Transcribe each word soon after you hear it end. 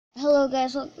Hello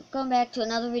guys, welcome back to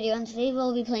another video, and today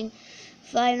we'll be playing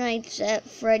Five Nights at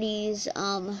Freddy's,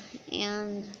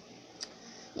 and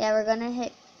yeah, we're gonna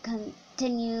hit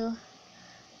continue.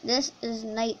 This is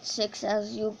night 6,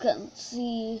 as you can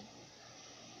see.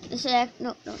 This is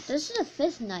this is the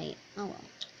 5th night. Oh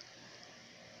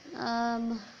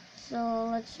well. So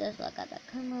let's just look at the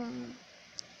camera.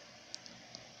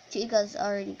 Chica's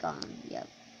already gone. Yep.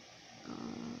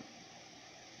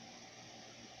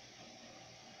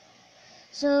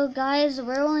 So guys,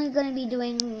 we're only going to be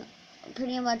doing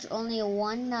pretty much only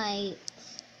one night,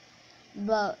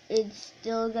 but it's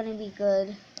still going to be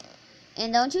good.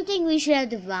 And don't you think we should have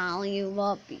the volume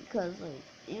up? Because, like,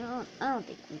 I don't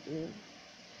think we do.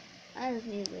 I just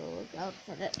need to look out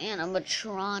for the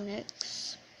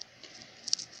animatronics.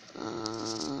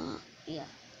 Yeah.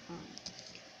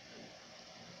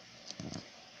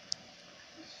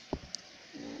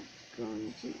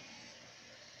 Going to...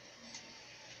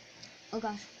 Oh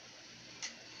gosh.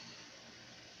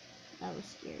 That was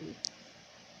scary.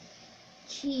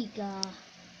 Chica.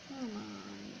 Come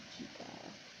on, Chica.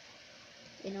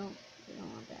 We don't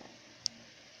want that.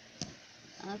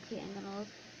 Okay, I'm gonna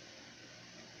look.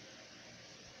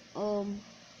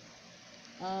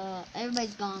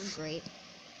 Everybody's gone. Great.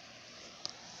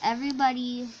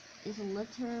 Everybody is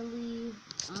literally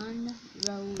on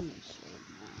the loose right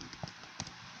now.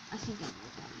 I think I know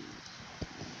what that means.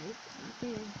 Nope, not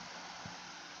there.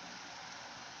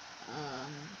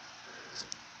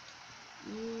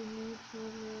 You need to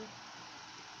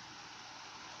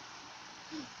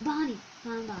Bonnie!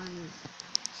 Found Bonnie.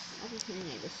 I was kidding, I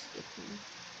just skipped him.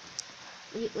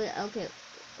 Wait, okay.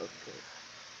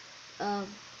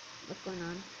 What's going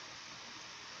on?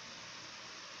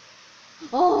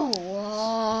 Oh,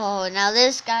 whoa. Now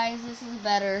this, guys, this is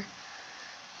better.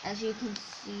 As you can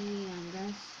see, I'm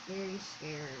just very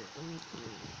scared. Let me tell you.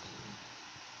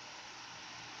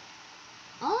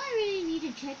 All I really need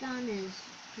to check on is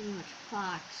pretty much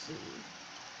Foxy.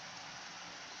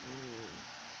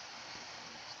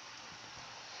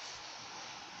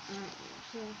 Alright,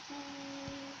 so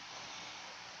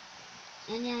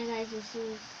and yeah, guys, this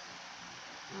is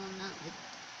not the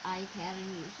iPad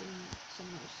I'm using,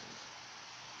 someone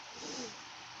else's.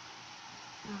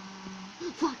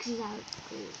 Foxy's out.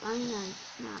 I mean,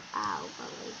 not out, but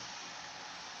like.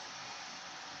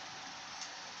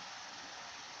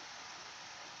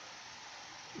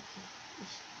 Okay,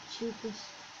 let's shoot this.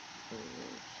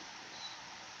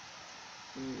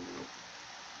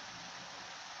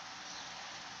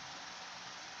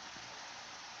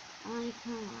 I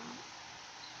cannot.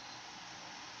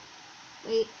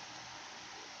 Wait.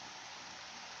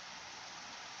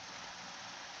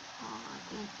 Oh, I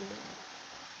can't do it.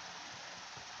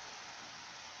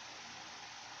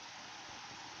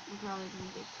 I'm probably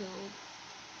gonna get killed.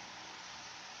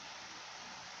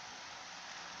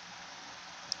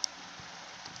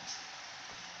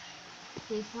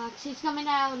 Okay, Foxy's coming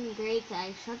out, and great,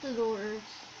 I shut the doors,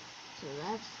 so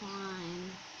that's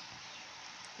fine.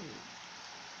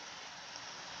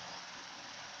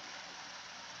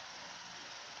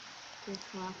 Okay,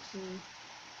 Foxy,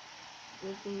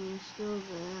 good thing you're still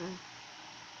there.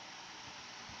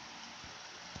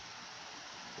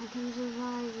 I can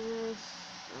survive this.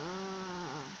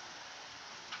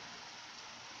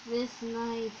 This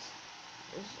night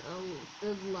is a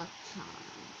good luck charm.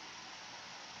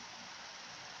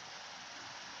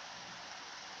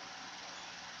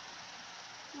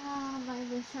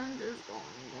 The sun is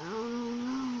going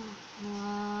down.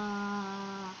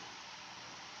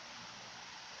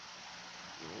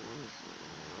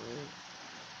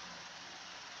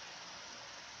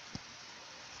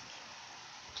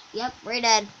 Yep, we're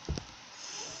dead.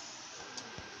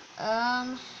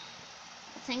 I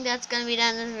think that's gonna be the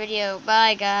end of the video.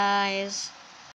 Bye, guys.